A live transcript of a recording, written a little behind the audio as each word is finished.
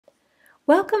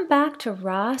Welcome back to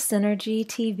Raw Synergy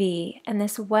TV and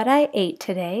this What I Ate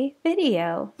Today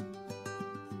video.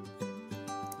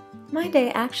 My day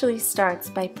actually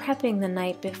starts by prepping the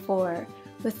night before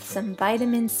with some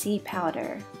vitamin C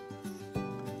powder.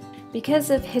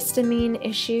 Because of histamine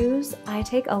issues, I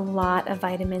take a lot of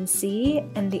vitamin C,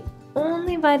 and the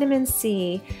only vitamin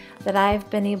C that I've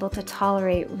been able to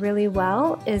tolerate really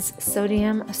well is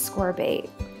sodium ascorbate.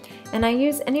 And I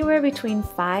use anywhere between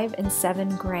 5 and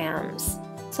 7 grams.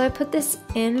 So I put this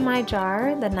in my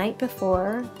jar the night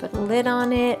before, put a lid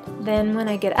on it, then when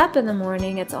I get up in the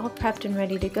morning it's all prepped and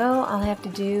ready to go. All I have to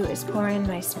do is pour in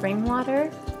my spring water,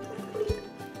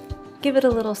 give it a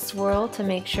little swirl to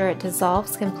make sure it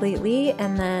dissolves completely,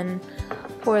 and then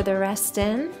pour the rest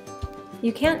in.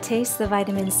 You can't taste the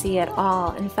vitamin C at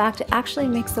all. In fact, it actually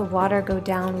makes the water go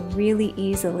down really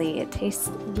easily. It tastes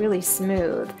really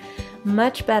smooth.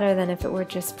 Much better than if it were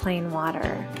just plain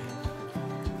water.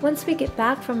 Once we get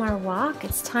back from our walk,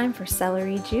 it's time for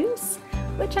celery juice,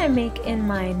 which I make in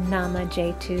my Nama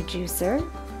J2 juicer.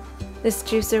 This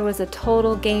juicer was a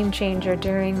total game changer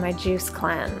during my juice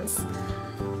cleanse.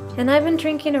 And I've been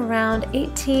drinking around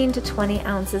 18 to 20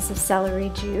 ounces of celery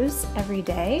juice every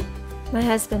day. My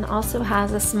husband also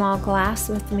has a small glass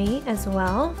with me as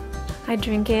well. I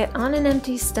drink it on an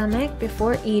empty stomach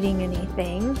before eating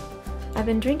anything. I've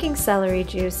been drinking celery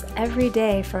juice every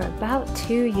day for about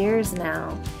 2 years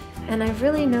now, and I've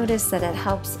really noticed that it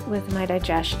helps with my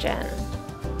digestion.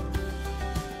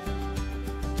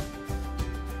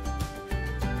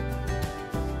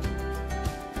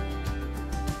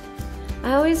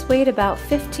 I always wait about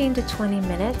 15 to 20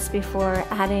 minutes before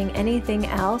adding anything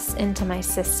else into my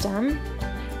system,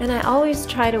 and I always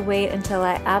try to wait until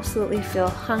I absolutely feel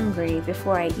hungry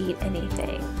before I eat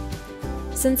anything.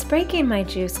 Since breaking my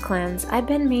juice cleanse, I've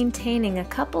been maintaining a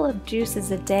couple of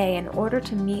juices a day in order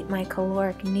to meet my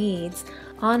caloric needs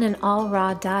on an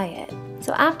all-raw diet.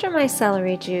 So after my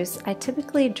celery juice, I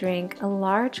typically drink a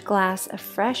large glass of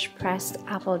fresh pressed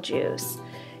apple juice,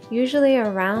 usually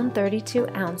around 32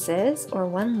 ounces or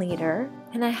 1 liter,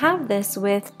 and I have this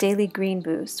with Daily Green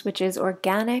Boost, which is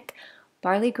organic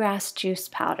barley grass juice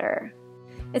powder.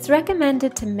 It's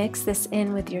recommended to mix this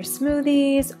in with your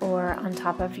smoothies or on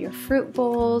top of your fruit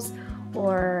bowls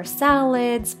or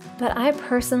salads, but I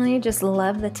personally just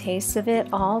love the taste of it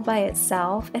all by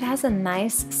itself. It has a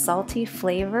nice salty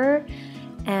flavor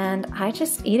and I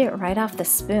just eat it right off the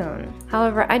spoon.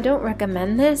 However, I don't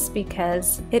recommend this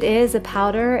because it is a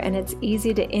powder and it's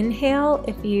easy to inhale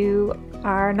if you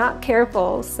are not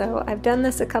careful. So I've done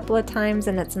this a couple of times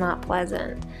and it's not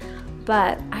pleasant.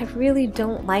 But I really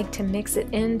don't like to mix it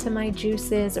into my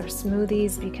juices or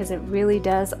smoothies because it really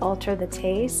does alter the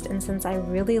taste, and since I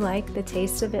really like the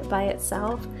taste of it by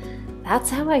itself,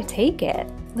 that's how I take it.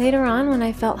 Later on, when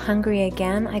I felt hungry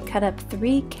again, I cut up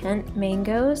 3 Kent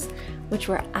mangoes, which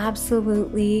were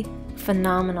absolutely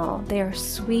phenomenal. They are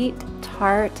sweet,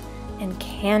 tart, and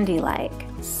candy-like.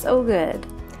 So good.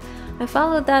 I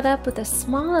followed that up with a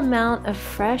small amount of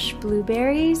fresh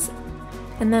blueberries,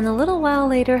 and then a little while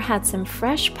later had some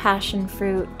fresh passion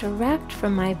fruit direct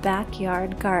from my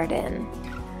backyard garden.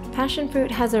 Passion fruit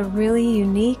has a really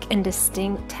unique and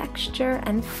distinct texture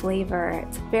and flavor.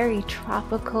 It's very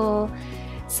tropical,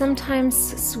 sometimes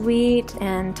sweet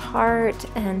and tart,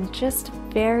 and just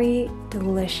very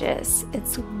delicious.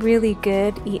 It's really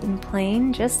good eaten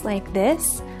plain, just like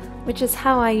this, which is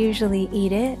how I usually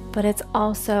eat it, but it's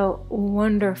also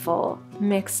wonderful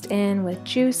mixed in with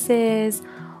juices,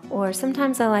 or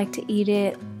sometimes I like to eat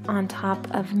it on top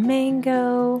of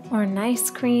mango or an ice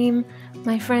cream.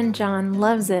 My friend John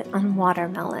loves it on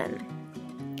watermelon.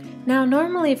 Now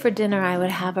normally for dinner I would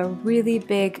have a really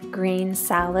big green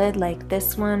salad like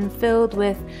this one, filled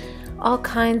with all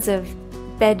kinds of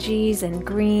veggies and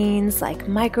greens like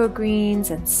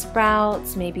microgreens and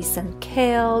sprouts, maybe some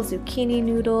kale, zucchini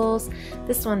noodles.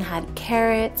 This one had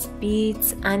carrots,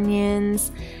 beets,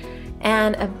 onions,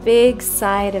 and a big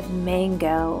side of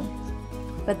mango.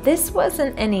 But this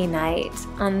wasn't any night.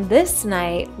 On this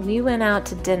night, we went out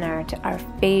to dinner to our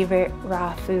favorite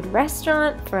raw food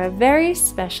restaurant for a very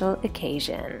special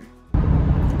occasion.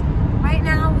 Right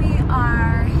now we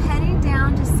are heading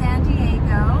down to San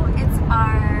Diego. It's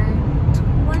our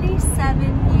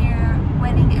 27-year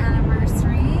wedding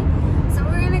anniversary. So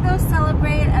we're gonna go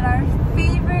celebrate at our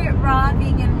favorite raw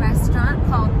vegan restaurant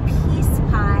called Peace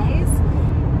Pies.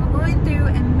 Going through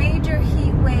a major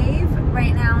heat wave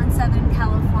right now in Southern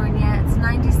California. It's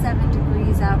 97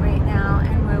 degrees out right now,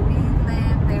 and where we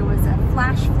live there was a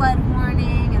flash flood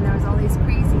warning and there was all these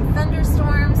crazy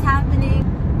thunderstorms happening.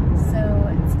 So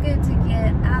it's good to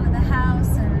get out of the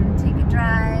house and take a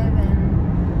drive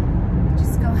and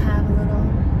just go have a little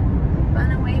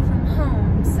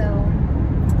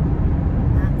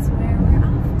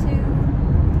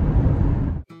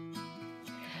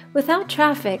Without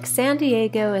traffic, San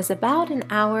Diego is about an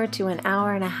hour to an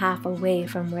hour and a half away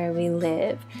from where we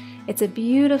live. It's a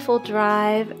beautiful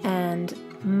drive and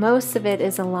most of it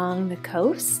is along the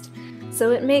coast,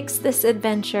 so it makes this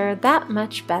adventure that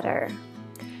much better.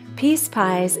 Peace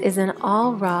Pies is an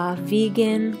all-raw,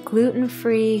 vegan,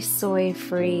 gluten-free,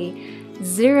 soy-free,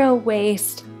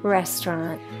 zero-waste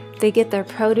restaurant. They get their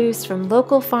produce from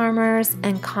local farmers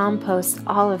and compost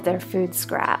all of their food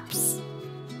scraps.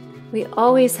 We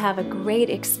always have a great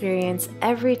experience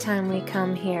every time we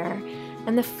come here,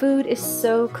 and the food is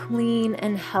so clean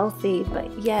and healthy,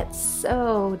 but yet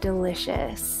so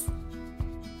delicious.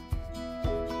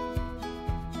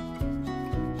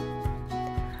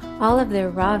 All of their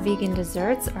raw vegan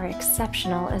desserts are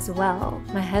exceptional as well.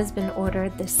 My husband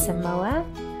ordered the Samoa,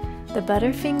 the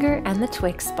Butterfinger, and the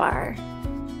Twix bar.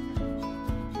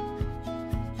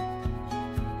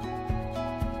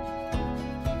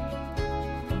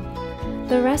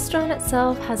 The restaurant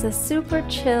itself has a super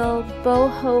chill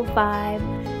boho vibe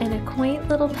and a quaint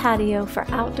little patio for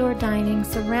outdoor dining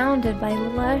surrounded by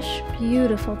lush,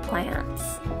 beautiful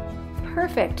plants.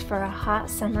 Perfect for a hot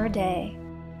summer day.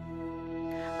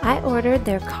 I ordered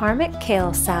their karmic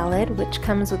kale salad, which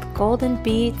comes with golden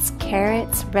beets,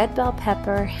 carrots, red bell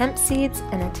pepper, hemp seeds,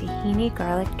 and a tahini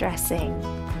garlic dressing.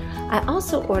 I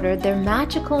also ordered their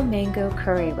magical mango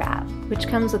curry wrap, which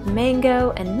comes with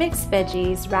mango and mixed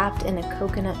veggies wrapped in a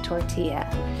coconut tortilla.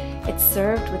 It's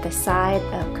served with a side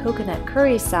of coconut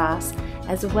curry sauce,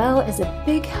 as well as a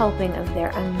big helping of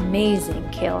their amazing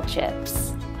kale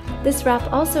chips. This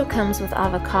wrap also comes with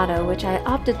avocado, which I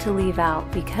opted to leave out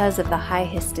because of the high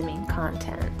histamine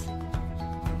content.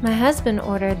 My husband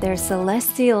ordered their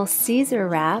Celestial Caesar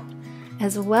wrap,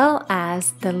 as well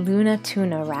as the Luna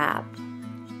Tuna wrap.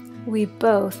 We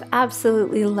both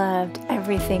absolutely loved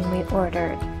everything we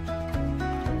ordered.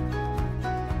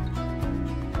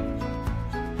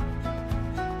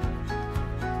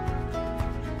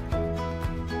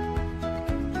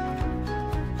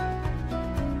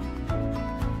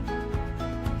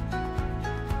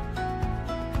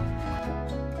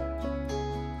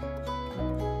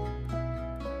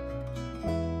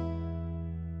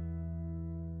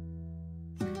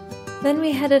 Then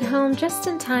we headed home just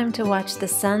in time to watch the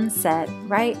sun set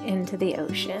right into the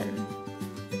ocean.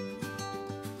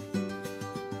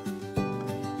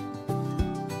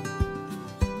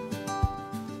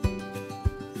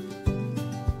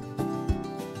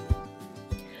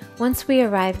 Once we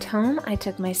arrived home, I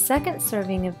took my second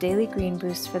serving of Daily Green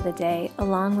Boost for the day,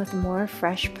 along with more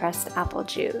fresh pressed apple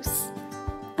juice.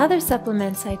 Other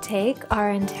supplements I take are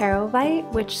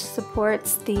Enterovite, which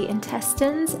supports the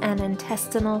intestines and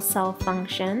intestinal cell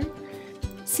function,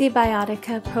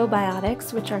 C-Biotica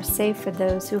probiotics, which are safe for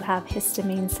those who have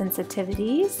histamine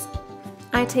sensitivities.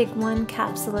 I take 1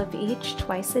 capsule of each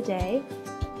twice a day.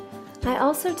 I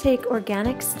also take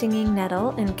organic stinging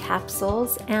nettle in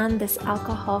capsules and this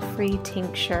alcohol-free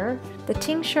tincture. The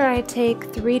tincture I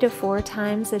take 3 to 4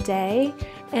 times a day,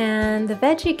 and the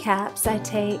veggie caps I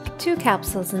take 2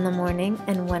 capsules in the morning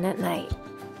and 1 at night.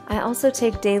 I also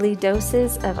take daily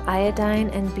doses of iodine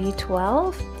and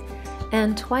B12,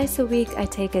 and twice a week I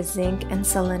take a zinc and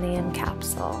selenium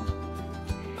capsule.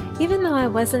 Even though I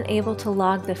wasn't able to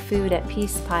log the food at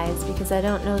Peace Pies because I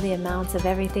don't know the amounts of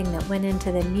everything that went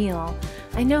into the meal,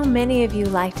 I know many of you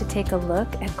like to take a look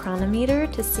at Cronometer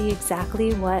to see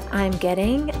exactly what I'm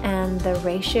getting and the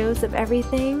ratios of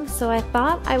everything, so I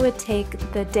thought I would take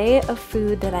the day of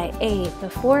food that I ate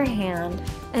beforehand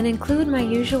and include my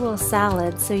usual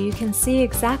salad so you can see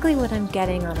exactly what I'm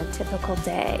getting on a typical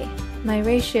day. My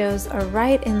ratios are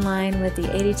right in line with the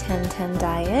 80-10-10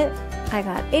 diet. I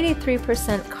got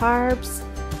 83% carbs,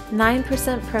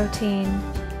 9% protein,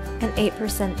 and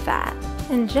 8% fat,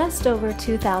 and just over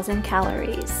 2,000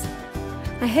 calories.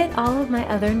 I hit all of my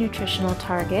other nutritional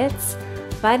targets.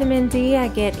 Vitamin D I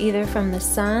get either from the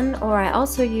sun, or I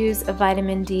also use a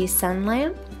vitamin D sun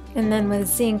lamp, and then with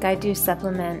zinc I do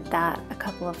supplement that a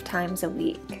couple of times a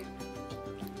week.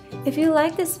 If you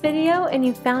like this video and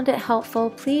you found it helpful,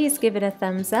 please give it a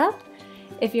thumbs up.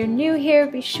 If you're new here,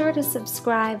 be sure to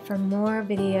subscribe for more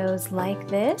videos like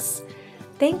this.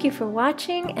 Thank you for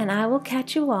watching, and I will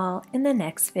catch you all in the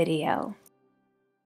next video.